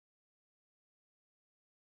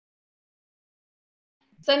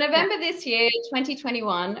So November this year,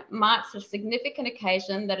 2021, marks a significant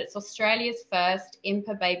occasion that it's Australia's first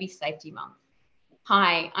INPAA Baby Safety Month.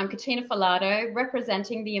 Hi, I'm Katina Falado,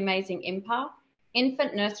 representing the amazing INPAA,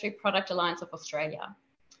 Infant Nursery Product Alliance of Australia.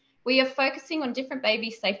 We are focusing on different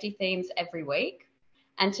baby safety themes every week.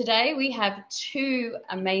 And today we have two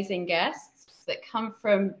amazing guests that come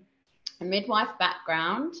from a midwife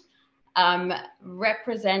background,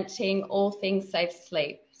 representing all things safe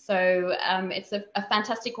sleep. So it's a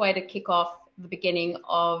fantastic way to kick off the beginning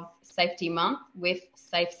of Safety Month with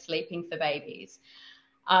safe sleeping for babies.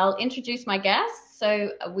 I'll introduce my guests.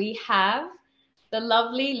 So we have the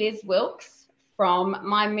lovely Liz Wilkes from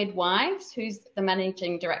My Midwives, who's the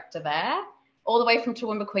managing director there, all the way from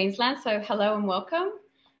Toowoomba, Queensland. So hello and welcome.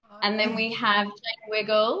 And then we have Jane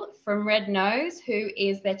Wiggle from Red Nose, who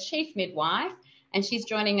is their chief midwife, and she's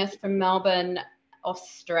joining us from Melbourne,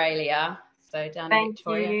 Australia. So down in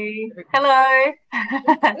Victoria. Thank you.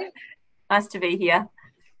 Hello. Nice to be here.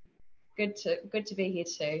 Good to be here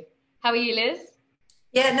too. How are you, Liz?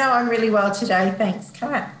 Yeah, no, I'm really well today. Thanks,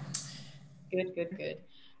 Kat. Good.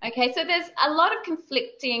 Okay, so there's a lot of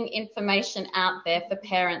conflicting information out there for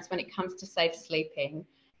parents when it comes to safe sleeping.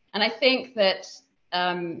 And I think that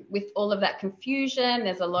with all of that confusion,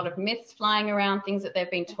 there's a lot of myths flying around, things that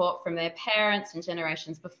they've been taught from their parents and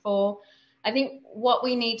generations before. I think what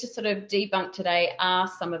we need to sort of debunk today are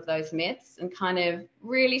some of those myths and kind of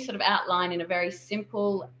really sort of outline in a very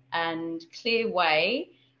simple and clear way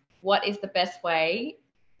what is the best way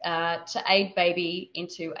to aid baby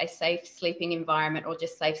into a safe sleeping environment or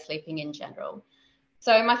just safe sleeping in general.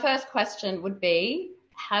 So my first question would be,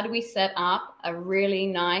 how do we set up a really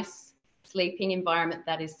nice sleeping environment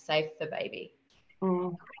that is safe for baby?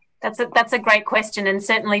 That's a great question, and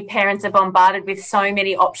certainly parents are bombarded with so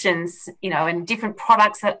many options, and different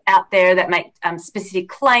products out there that make specific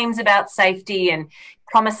claims about safety and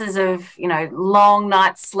promises of, long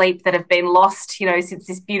night's sleep that have been lost, since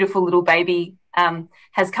this beautiful little baby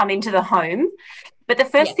has come into the home. But the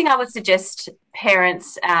first thing I would suggest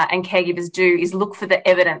parents and caregivers do is look for the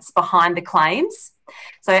evidence behind the claims.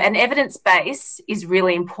 So an evidence base is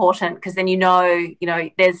really important because then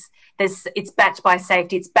it's backed by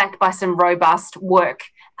safety, it's backed by some robust work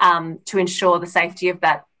to ensure the safety of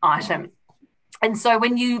that item. And so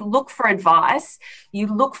when you look for advice, you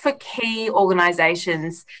look for key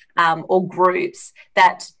organisations or groups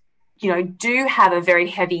that do have a very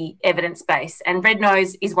heavy evidence base, and Red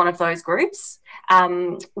Nose is one of those groups.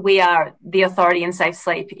 We are the authority in safe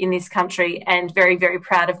sleep in this country and very, very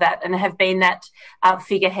proud of that, and have been that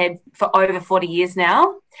figurehead for over 40 years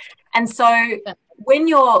now. And so when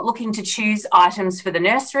you're looking to choose items for the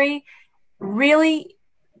nursery, really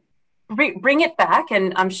bring it back,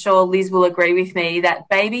 and I'm sure Liz will agree with me that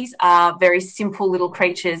babies are very simple little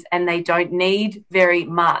creatures and they don't need very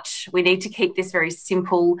much. We need to keep this very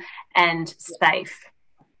simple and safe.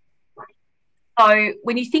 So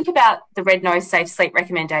when you think about the Red Nose Safe Sleep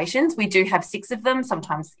recommendations, we do have 6 of them.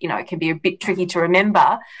 Sometimes, it can be a bit tricky to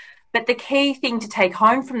remember. But the key thing to take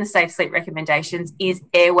home from the Safe Sleep recommendations is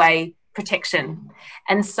airway protection.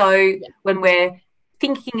 And so when we're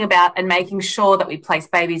thinking about and making sure that we place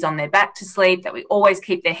babies on their back to sleep, that we always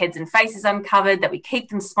keep their heads and faces uncovered, that we keep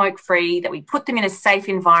them smoke-free, that we put them in a safe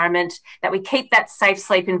environment, that we keep that safe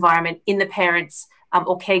sleep environment in the parents'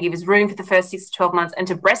 or caregivers' room for the first 6 to 12 months and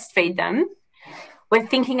to breastfeed them, we're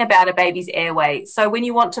thinking about a baby's airway. So when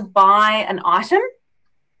you want to buy an item,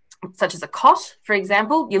 such as a cot, for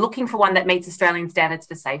example, you're looking for one that meets Australian standards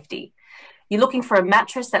for safety. You're looking for a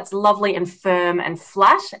mattress that's lovely and firm and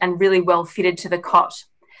flat and really well fitted to the cot.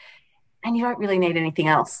 And you don't really need anything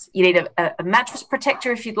else. You need a mattress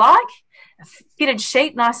protector if you'd like, a fitted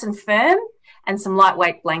sheet nice and firm, and some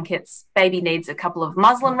lightweight blankets. Baby needs a couple of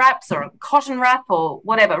muslin wraps or a cotton wrap or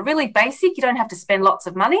whatever. Really basic. You don't have to spend lots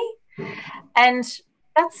of money. And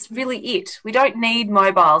that's really it. We don't need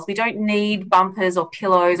mobiles. We don't need bumpers or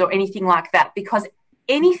pillows or anything like that, because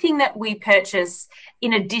anything that we purchase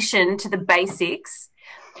in addition to the basics,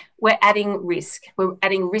 we're adding risk. We're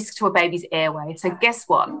adding risk to a baby's airway. So guess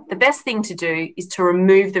what? The best thing to do is to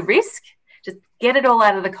remove the risk. Just get it all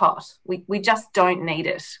out of the cot. We just don't need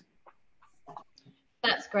it.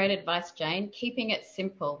 That's great advice, Jane. Keeping it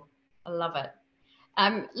simple. I love it.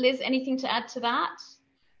 Liz, anything to add to that?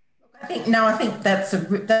 I think that's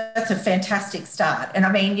a fantastic start. And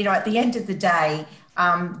I mean, at the end of the day,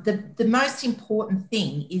 the most important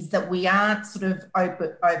thing is that we aren't sort of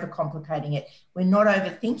overcomplicating it. We're not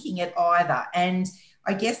overthinking it either. And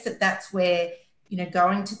I guess that's where,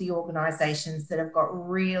 going to the organisations that have got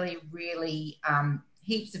really, really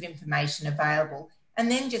heaps of information available, and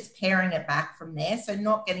then just paring it back from there. So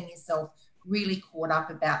not getting yourself really caught up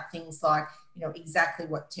about things like, exactly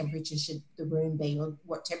what temperature should the room be, or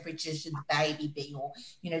what temperature should the baby be, or,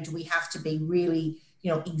 do we have to be really,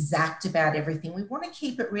 exact about everything? We want to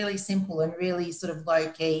keep it really simple and really sort of low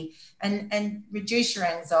key, and reduce your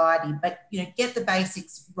anxiety, but, get the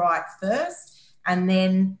basics right first, and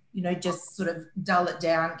then, just sort of dull it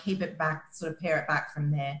down, keep it back, sort of pare it back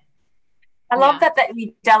from there. I love that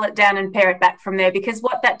we dull it down and pare it back from there, because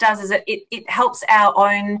what that does is it helps our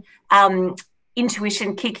own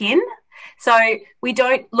intuition kick in. So we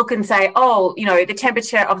don't look and say, oh, the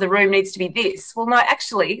temperature of the room needs to be this. Well, no,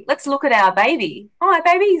 actually, let's look at our baby. Oh, our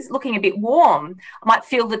baby's looking a bit warm. I might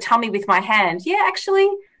feel the tummy with my hand. Yeah, actually,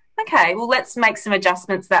 okay, well, let's make some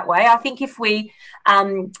adjustments that way. I think if we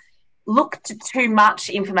look to too much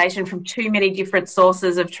information from too many different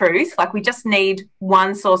sources of truth, like we just need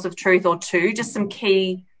one source of truth or two, just some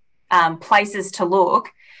key places to look,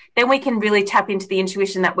 then we can really tap into the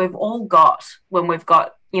intuition that we've all got when we've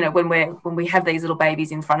got, when we have these little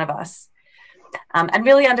babies in front of us, and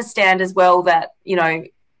really understand as well that,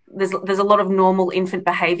 there's a lot of normal infant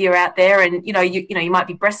behavior out there, and you might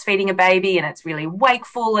be breastfeeding a baby and it's really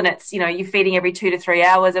wakeful, and it's you're feeding every 2 to 3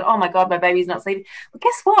 hours, and oh my god, my baby's not sleeping. Well,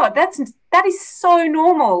 guess what? That is so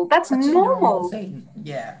normal. That's normal thing.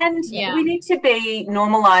 Yeah. And we need to be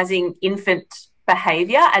normalizing infant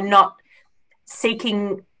behavior and not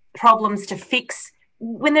seeking problems to fix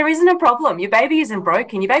when there isn't a problem. Your baby isn't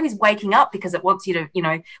broken. Your baby's waking up because it wants you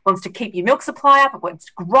to, wants to keep your milk supply up. It's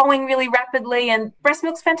growing really rapidly, and breast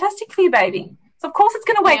milk's fantastic for your baby. So of course it's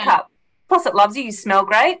going to wake up. Plus it loves you. You smell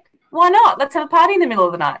great. Why not? Let's have a party in the middle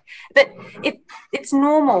of the night. But it's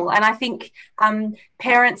normal. And I think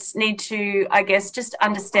parents need to, I guess, just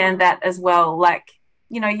understand that as well. Like,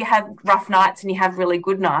 you have rough nights and you have really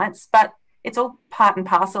good nights, but it's all part and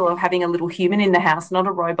parcel of having a little human in the house, not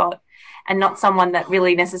a robot, and not someone that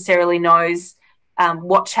really necessarily knows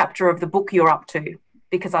what chapter of the book you're up to,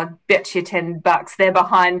 because I bet you $10 they're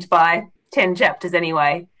behind by 10 chapters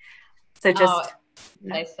anyway. So just...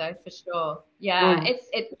 say so, for sure. Yeah,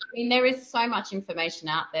 I mean, there is so much information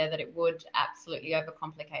out there that it would absolutely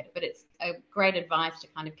overcomplicate it, but it's a great advice to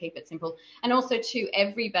kind of keep it simple. And also, too,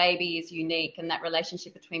 every baby is unique, and that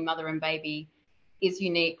relationship between mother and baby is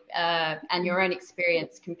unique, and your own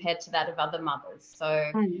experience compared to that of other mothers.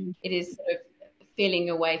 So it is sort of feeling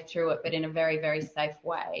your way through it, but in a very, very safe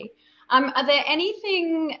way. Are there any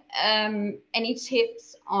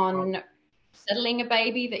tips on settling a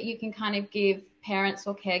baby that you can kind of give parents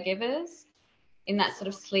or caregivers in that sort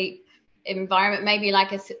of sleep environment? Maybe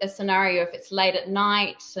like a scenario if it's late at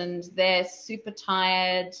night and they're super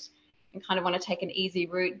tired and kind of want to take an easy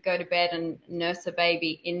route, go to bed and nurse a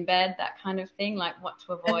baby in bed, that kind of thing, like what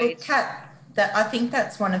to avoid. I think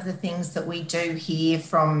that's one of the things that we do hear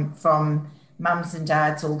from mums and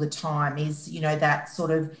dads all the time is, that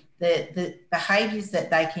sort of the behaviours that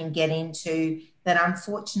they can get into that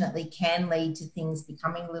unfortunately can lead to things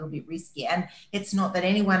becoming a little bit risky. And it's not that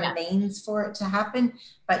anyone means for it to happen,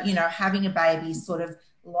 but, having a baby, sort of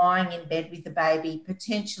lying in bed with the baby,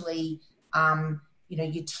 potentially,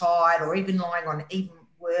 you're tired, or even lying on, even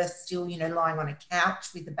worse still, lying on a couch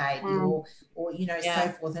with the baby, or so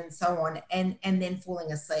forth and so on, and then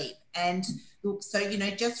falling asleep. And look, so,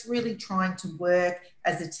 just really trying to work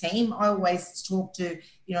as a team. I always talk to,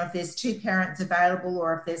 if there's two parents available,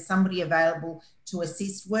 or if there's somebody available to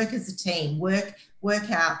assist, work as a team, work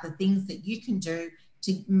out the things that you can do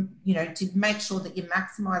to, to make sure that you're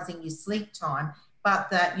maximising your sleep time, but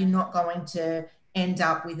that you're not going to end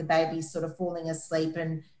up with the baby sort of falling asleep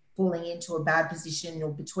and falling into a bad position,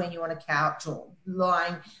 or between you on a couch, or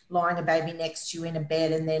lying a baby next to you in a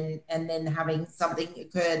bed, and then having something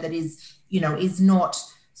occur that is not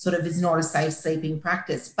a safe sleeping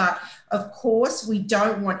practice. But of course, we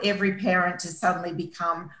don't want every parent to suddenly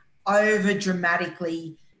become over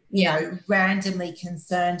dramatically, randomly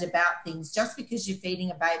concerned about things. Just because you're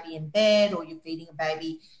feeding a baby in bed, or you're feeding a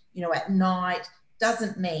baby, at night,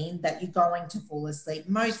 doesn't mean that you're going to fall asleep.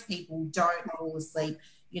 Most people don't fall asleep,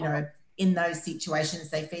 in those situations.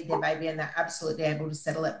 They feed their baby and they're absolutely able to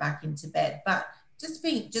settle it back into bed. But just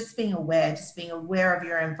being aware of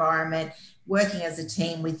your environment, working as a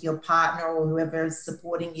team with your partner or whoever is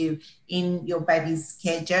supporting you in your baby's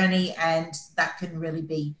care journey, and that can really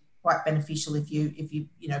be quite beneficial if you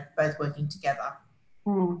both working together.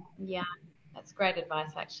 Yeah, that's great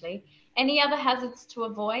advice, actually. Any other hazards to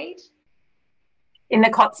avoid in the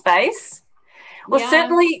cot space? Well,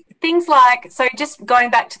 certainly things like, so just going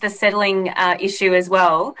back to the settling issue as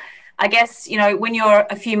well, I guess, when you're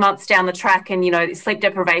a few months down the track and, sleep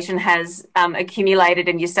deprivation has accumulated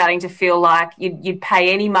and you're starting to feel like you'd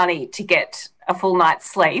pay any money to get a full night's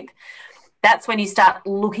sleep, that's when you start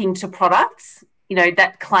looking to products,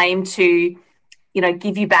 that claim to,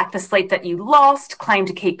 give you back the sleep that you lost, claim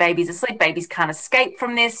to keep babies asleep. Babies can't escape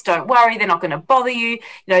from this. Don't worry, they're not going to bother you.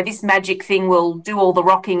 This magic thing will do all the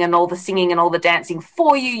rocking and all the singing and all the dancing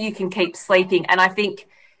for you. You can keep sleeping. And I think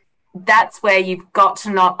that's where you've got to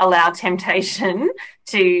not allow temptation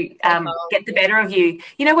to get the better of you.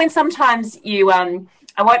 When sometimes you, I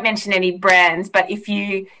won't mention any brands, but if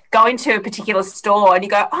you go into a particular store and you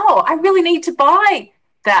go, oh, I really need to buy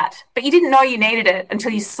that, but you didn't know you needed it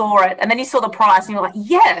until you saw it, and then you saw the price and you're like,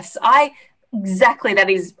 yes, I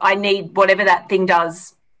need whatever that thing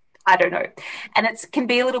does. I don't know. And it can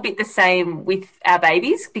be a little bit the same with our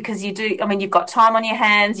babies, because you've got time on your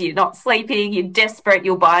hands, you're not sleeping, you're desperate,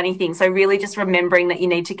 you'll buy anything. So really just remembering that you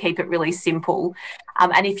need to keep it really simple.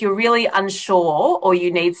 And if you're really unsure or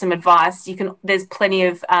you need some advice, there's plenty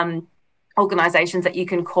of organisations that you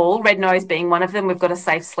can call, Red Nose being one of them. We've got a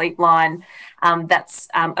safe sleep line that's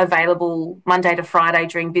available Monday to Friday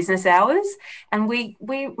during business hours. And we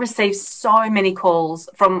receive so many calls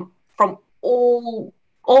from all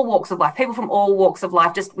walks of life, people from all walks of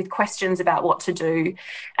life, just with questions about what to do.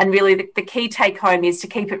 And really the key take home is to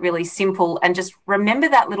keep it really simple and just remember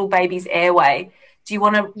that little baby's airway. Do you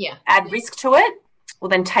want to add risk to it? Well,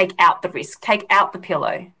 then take out the risk, take out the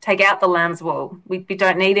pillow, take out the lamb's wool. We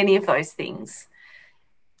don't need any of those things.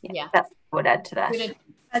 Yeah. That's what I would add to that.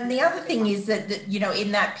 And the other thing is that,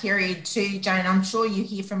 in that period too, Jane, I'm sure you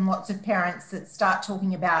hear from lots of parents that start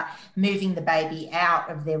talking about moving the baby out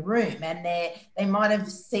of their room, and they might have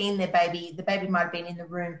seen the baby might have been in the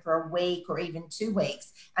room for a week or even 2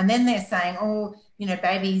 weeks. And then they're saying, oh,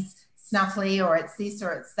 baby's snuffly, or it's this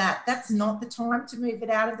or it's that. That's not the time to move it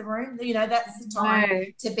out of the room. That's the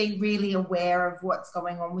time to be really aware of what's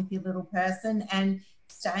going on with your little person, and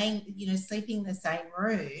staying, sleeping in the same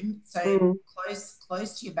room, so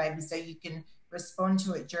close to your baby, so you can respond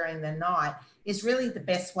to it during the night, is really the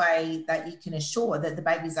best way that you can assure that the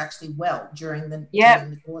baby's actually well during the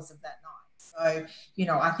course of that night. So,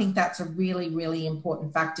 I think that's a really, really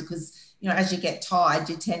important factor, because, as you get tired,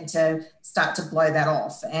 you tend to start to blow that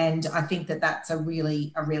off. And I think that that's a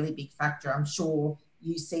really big factor. I'm sure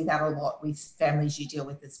you see that a lot with families you deal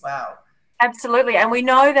with as well. Absolutely. And we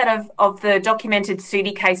know that of the documented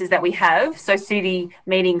SUDI cases that we have, so SUDI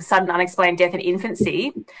meaning sudden unexplained death in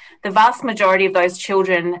infancy, the vast majority of those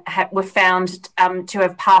children were found to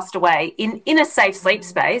have passed away in a safe sleep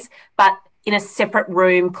space, but in a separate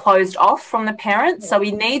room closed off from the parents. So we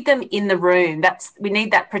need them in the room. We need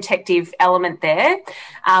that protective element there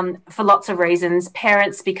for lots of reasons.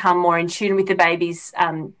 Parents become more in tune with the baby's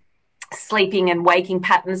sleeping and waking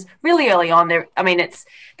patterns really early on.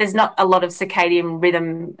 There's not a lot of circadian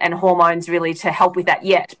rhythm and hormones really to help with that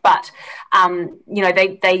yet, but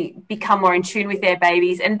they become more in tune with their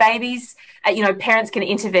babies, and babies, parents can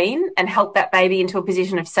intervene and help that baby into a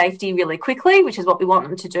position of safety really quickly, which is what we want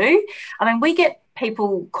them to do. We get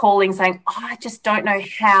people calling saying, oh, I just don't know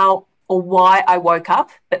how or why I woke up,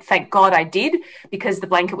 but thank God I did, because the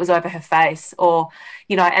blanket was over her face, or,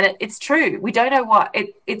 and it's true. We don't know what,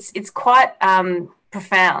 it's quite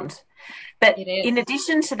profound. But in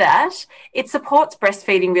addition to that, it supports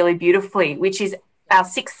breastfeeding really beautifully, which is our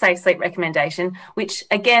 6th safe sleep recommendation, which,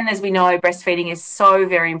 again, as we know, breastfeeding is so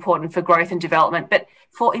very important for growth and development, but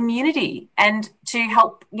for immunity and to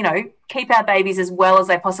help, keep our babies as well as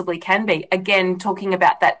they possibly can be. Again, talking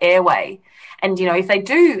about that airway. And, if they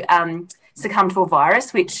do succumb to a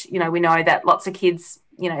virus, which, we know that lots of kids,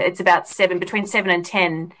 it's about between 7 and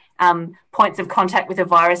 10 points of contact with a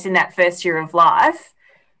virus in that first year of life.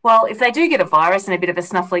 Well, if they do get a virus and a bit of a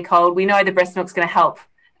snuffly cold, we know the breast milk's going to help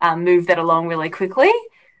move that along really quickly.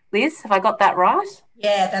 Liz, have I got that right?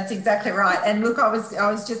 Yeah, that's exactly right. And look, I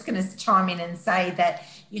was just going to chime in and say that,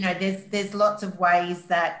 there's lots of ways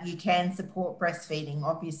that you can support breastfeeding,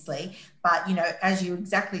 obviously. But, as you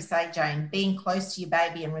exactly say, Jane, being close to your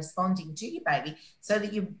baby and responding to your baby so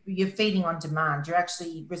that you're feeding on demand. You're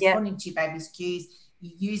actually responding to your baby's cues.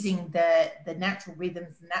 You're using the natural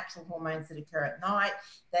rhythms, the natural hormones that occur at night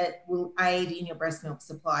that will aid in your breast milk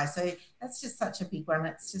supply. So that's just such a big one.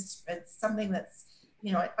 It's something that's,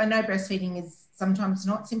 I know breastfeeding is sometimes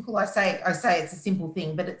not simple. I say it's a simple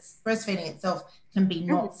thing, but breastfeeding itself can be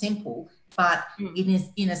not simple, but it is,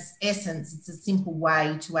 in essence, it's a simple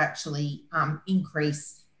way to actually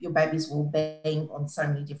increase your baby's well-being on so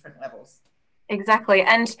many different levels. Exactly.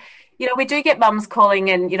 And, we do get mums calling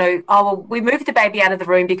and, oh, well, we moved the baby out of the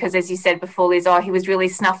room because, as you said before, Liz, he was really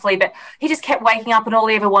snuffly, but he just kept waking up and all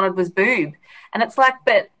he ever wanted was boob. And it's like,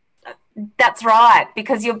 but That's right,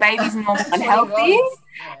 because your baby's normal That's and what he healthy. wants.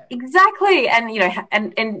 Yeah. Exactly. And, you know,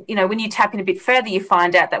 and, you know, when you tap in a bit further, you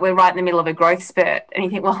find out that we're right in the middle of a growth spurt. And you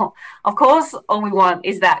think, well, of course, all we want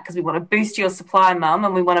is that because we want to boost your supply, mum,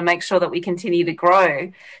 and we want to make sure that we continue to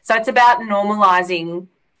grow. So it's about normalizing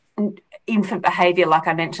infant behavior, like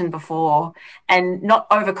I mentioned before, and not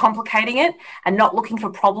overcomplicating it and not looking for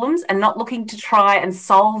problems and not looking to try and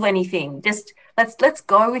solve anything. Just let's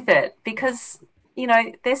go with it because, you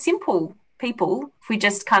know, they're simple people if we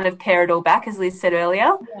just kind of pare it all back, as Liz said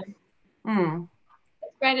earlier. Yeah. Mm.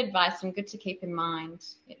 That's great advice and good to keep in mind.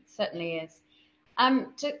 It certainly is.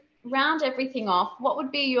 To round everything off, what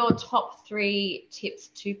would be your top 3 tips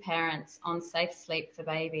to parents on safe sleep for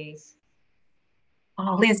babies?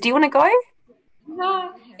 Oh, Liz, do you want to go?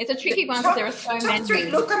 No, it's a tricky one because there are so Top 3.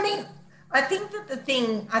 many. Look, I mean, I think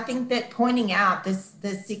that pointing out the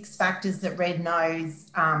 6 factors that Red Nose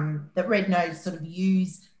sort of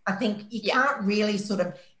use, I think you can't really sort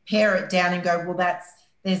of pare it down and go, well,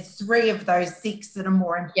 there's 3 of those 6 that are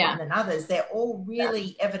more important than others. They're all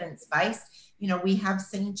really evidence-based. You know, we have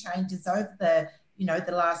seen changes over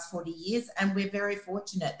the last 40 years, and we're very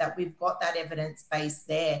fortunate that we've got that evidence base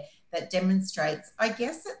there that demonstrates. I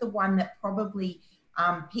guess that the one that probably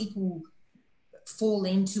people fall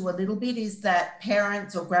into a little bit is that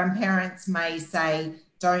parents or grandparents may say,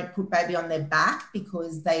 don't put baby on their back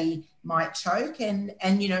because they might choke. And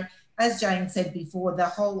you know, as Jane said before, the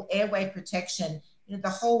whole airway protection, you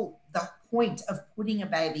know, the point of putting a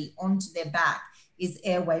baby onto their back is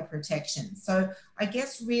airway protection. So I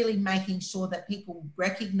guess really making sure that people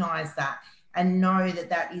recognize that and know that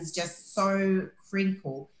that is just so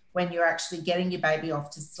critical when you're actually getting your baby off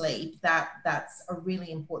to sleep. That's a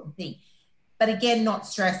really important thing. But again, not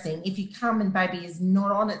stressing. If you come and baby is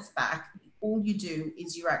not on its back, all you do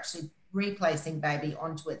is you're actually replacing baby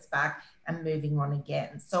onto its back and moving on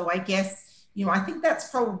again. So I guess, you know, I think that's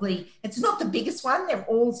probably, it's not the biggest one. They're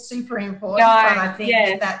all super important, but I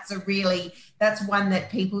think that's one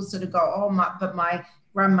that people sort of go, oh, but my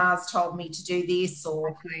grandma's told me to do this,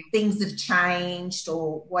 or things have changed,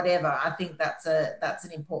 or whatever. I think that's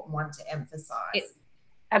an important one to emphasize.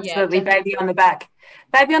 Absolutely, baby on the back.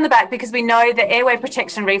 Baby on the back, because we know the airway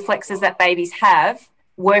protection reflexes that babies have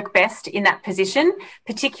work best in that position,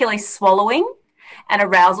 particularly swallowing and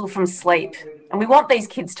arousal from sleep. And we want these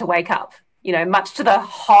kids to wake up, you know, much to the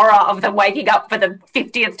horror of them waking up for the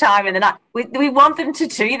 50th time in the night. We want them to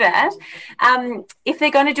do that. If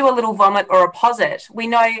they're going to do a little vomit or a posit, we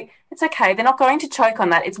know it's okay. They're not going to choke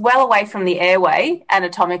on that. It's well away from the airway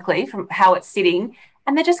anatomically from how it's sitting,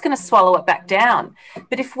 and they're just going to swallow it back down.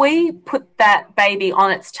 But if we put that baby on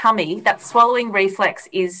its tummy, that swallowing reflex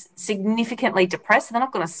is significantly depressed. So they're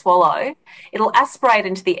not going to swallow. It'll aspirate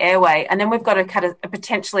into the airway, and then we've got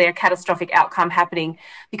potentially a catastrophic outcome happening,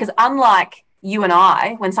 because unlike you and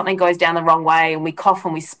I, when something goes down the wrong way and we cough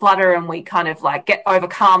and we splutter and we kind of like get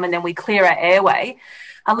overcome and then we clear our airway,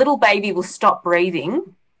 a little baby will stop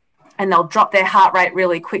breathing and they'll drop their heart rate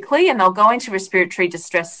really quickly and they'll go into respiratory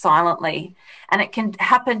distress silently. And it can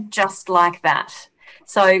happen just like that.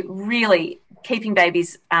 So really keeping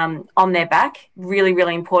babies on their back, really,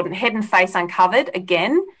 really important. Head and face uncovered,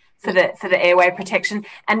 again, for the airway protection,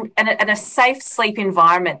 and a safe sleep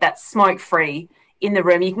environment that's smoke-free in the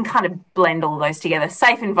room. You can kind of blend all those together.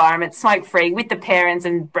 Safe environment, smoke-free, with the parents,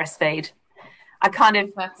 and breastfeed. I kind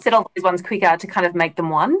of said all those ones quicker to kind of make them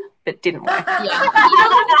one, but didn't work. Advice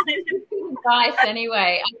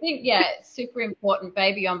anyway. I think, it's super important,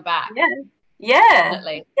 baby on back. Yeah.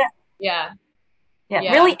 Definitely. Yeah.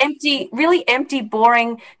 Really empty,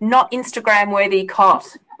 boring, not Instagram worthy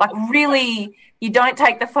cot. Like really, you don't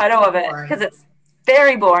take the photo of it because it's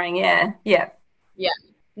very boring. Yeah.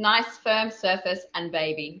 Nice firm surface and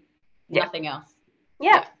baby. Nothing else.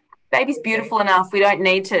 Yeah. Baby's beautiful enough. We don't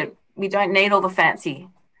need all the fancy.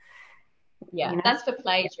 Yeah. You know? That's for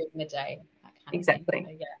play during the day. That kind exactly. Of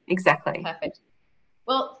thing. So, exactly. Perfect.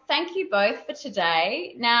 Well, thank you both for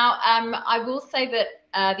today. Now, I will say that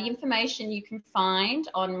the information you can find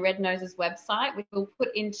on Red Nose's website, we will put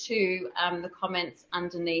into the comments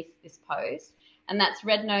underneath this post, and that's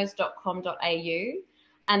rednose.com.au,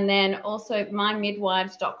 and then also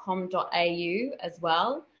mymidwives.com.au as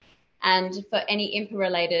well. And for any INPAA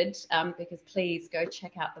related, because please go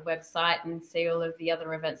check out the website and see all of the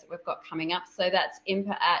other events that we've got coming up. So that's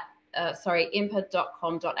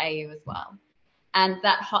INPAA.com.au as well. And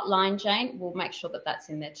that hotline, Jane, we'll make sure that that's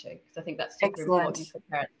in there too, because I think that's super important for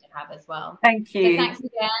parents to have as well. Thank you. So thanks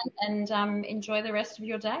again, and enjoy the rest of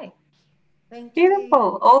your day. Thank you.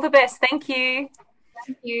 Beautiful. All the best. Thank you.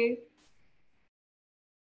 Thank you.